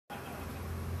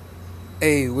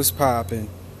Hey, what's poppin'?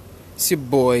 It's your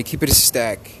boy, Keep It a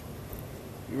Stack.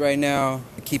 Right now,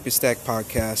 the Keep It Stack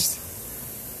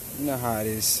podcast. You know how it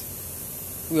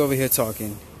is. We over here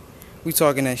talking. We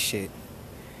talking that shit.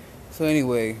 So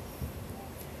anyway,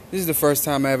 this is the first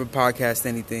time I ever podcast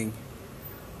anything.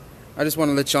 I just want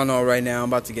to let y'all know right now I'm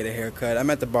about to get a haircut. I'm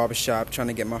at the barbershop trying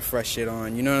to get my fresh shit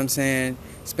on. You know what I'm saying?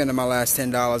 Spending my last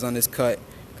 $10 on this cut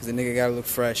because the nigga gotta look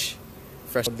fresh.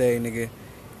 Fresh all day, nigga.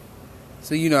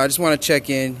 So, I just want to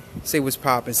check in, say what's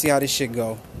poppin', see how this shit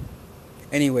go.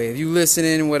 Anyway, if you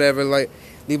listening, whatever,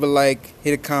 leave a like,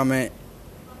 hit a comment,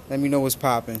 let me know what's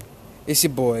poppin'. It's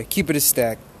your boy, Keep It a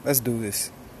Stack. Let's do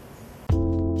this.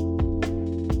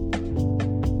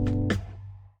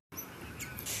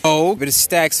 Oh, Keep It a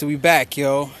Stack, so we back,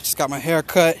 yo. Just got my hair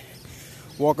cut,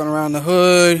 walking around the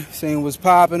hood, saying what's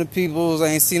poppin' to peoples. I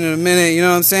ain't seen it in a minute, you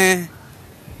know what I'm saying?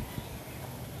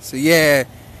 So, yeah.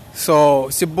 So,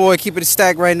 it's your boy, Keep It a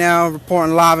Stack right now,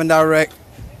 reporting live and direct.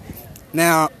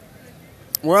 Now,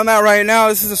 where I'm at right now,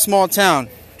 this is a small town.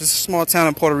 This is a small town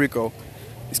in Puerto Rico.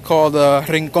 It's called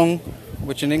Rincon,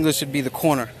 which in English should be the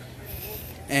corner.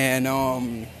 And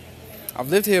I've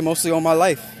lived here mostly all my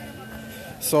life.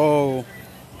 So,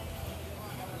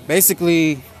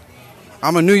 basically,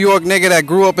 I'm a New York nigga that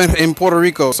grew up in Puerto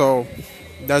Rico. So,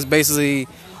 that's basically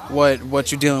what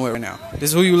you're dealing with right now. This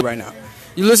is who you live right now.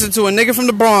 You listen to a nigga from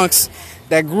the Bronx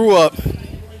that grew up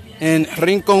in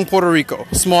Rincon, Puerto Rico.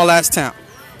 Small ass town.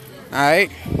 Alright?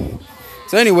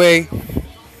 So anyway,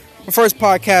 my first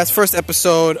podcast, first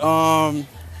episode.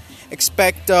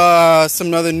 Expect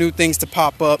some other new things to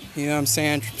pop up. You know what I'm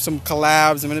saying? Some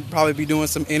collabs. I'm going to probably be doing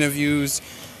some interviews.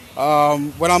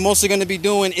 What I'm mostly going to be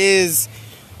doing is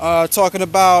talking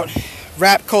about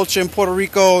rap culture in Puerto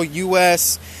Rico,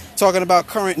 U.S., talking about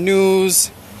current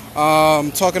news.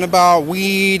 Talking about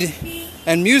weed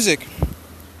and music.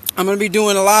 I'm going to be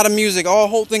doing a lot of music. Our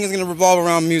whole thing is going to revolve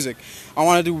around music. I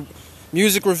want to do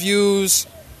music reviews.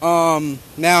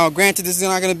 Now, granted, this is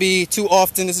not going to be too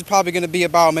often. This is probably going to be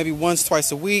about maybe once,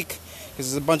 twice a week.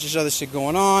 Because there's a bunch of other shit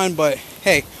going on. But,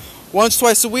 hey, once,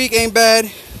 twice a week ain't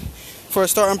bad for a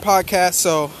starting podcast.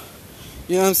 So,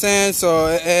 you know what I'm saying? So,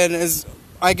 and as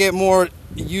I get more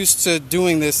used to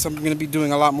doing this, I'm going to be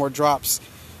doing a lot more drops.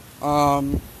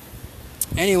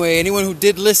 Anyway, anyone who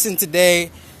did listen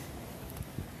today,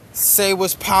 say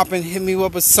what's poppin', hit me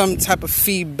up with some type of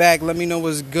feedback, let me know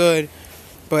what's good.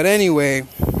 But anyway,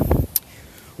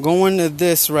 going to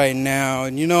this right now,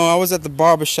 and I was at the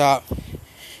barbershop,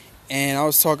 and I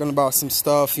was talking about some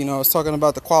stuff, I was talking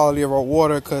about the quality of our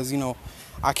water, because,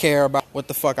 I care about what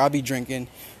the fuck I be drinking,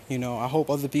 I hope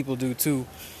other people do too.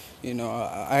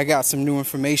 I got some new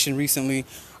information recently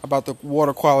about the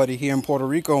water quality here in Puerto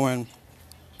Rico, and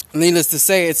needless to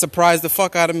say, it surprised the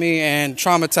fuck out of me and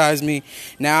traumatized me.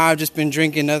 Now I've just been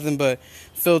drinking nothing but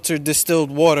filtered distilled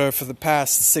water for the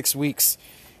past 6 weeks.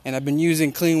 And I've been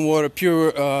using clean water,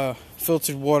 pure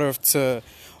filtered water to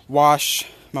wash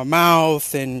my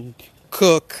mouth and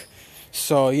cook.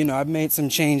 So, I've made some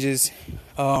changes.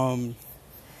 The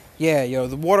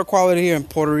water quality here in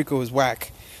Puerto Rico is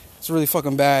whack. It's really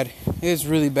fucking bad. It's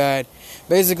really bad.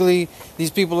 Basically, these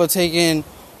people are taking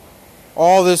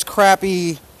all this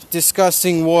crappy,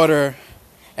 disgusting water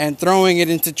and throwing it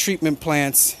into treatment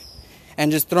plants and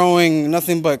just throwing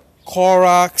nothing but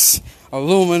Clorox,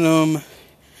 aluminum,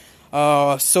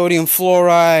 sodium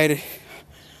fluoride,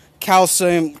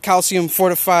 calcium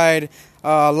fortified,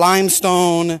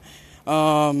 limestone,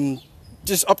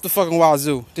 just up the fucking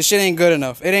wazoo. This shit ain't good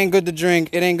enough. It ain't good to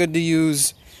drink. It ain't good to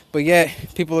use. But yet,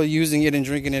 people are using it and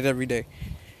drinking it every day.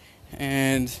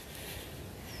 And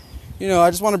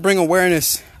I just want to bring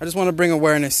awareness. That's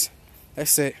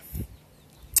it.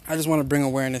 I just want to bring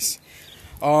awareness.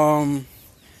 But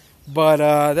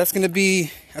that's going to be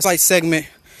a slight segment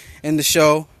in the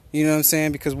show. You know what I'm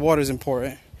saying? Because water is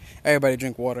important. Everybody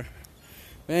drink water.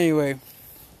 But anyway,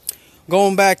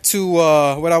 going back to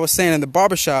what I was saying in the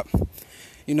barbershop.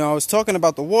 I was talking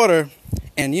about the water.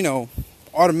 And,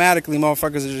 automatically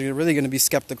motherfuckers are really going to be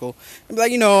skeptical. And be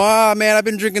like, man, I've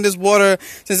been drinking this water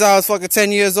since I was fucking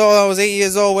 10 years old, I was 8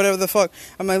 years old, whatever the fuck.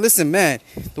 I'm like, listen, man,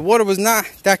 the water was not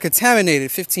that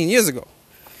contaminated 15 years ago.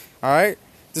 Alright?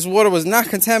 This water was not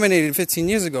contaminated 15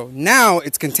 years ago. Now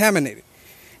it's contaminated.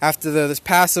 After this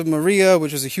pass of Maria,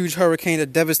 which was a huge hurricane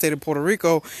that devastated Puerto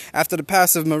Rico, after the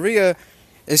pass of Maria,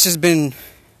 it's just been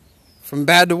from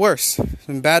bad to worse.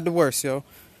 Yo.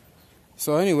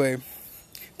 So anyway,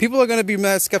 people are going to be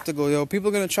mad skeptical, yo. People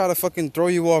are going to try to fucking throw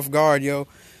you off guard, yo.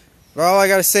 But all I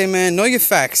got to say, man, know your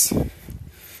facts.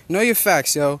 Know your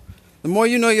facts, yo. The more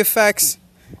you know your facts,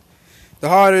 the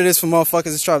harder it is for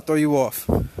motherfuckers to try to throw you off.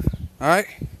 Alright?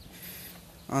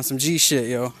 On some G shit,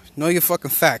 yo. Know your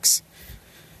fucking facts.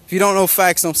 If you don't know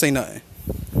facts, don't say nothing.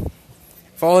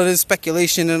 If all of this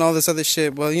speculation and all this other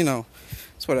shit, well, you know,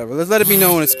 it's whatever. Let's let it be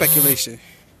known it's speculation.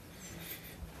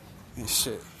 And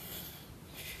shit.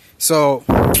 So,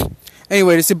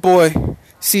 anyway, this is your boy,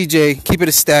 CJ. Keep it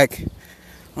a stack.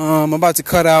 I'm about to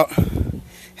cut out.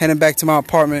 Heading back to my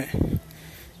apartment.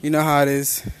 You know how it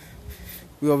is.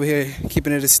 We over here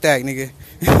keeping it a stack, nigga.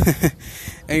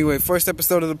 Anyway, first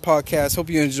episode of the podcast. Hope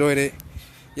you enjoyed it.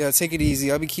 Yeah, take it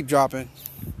easy. I'll be keep dropping.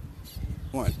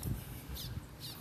 1.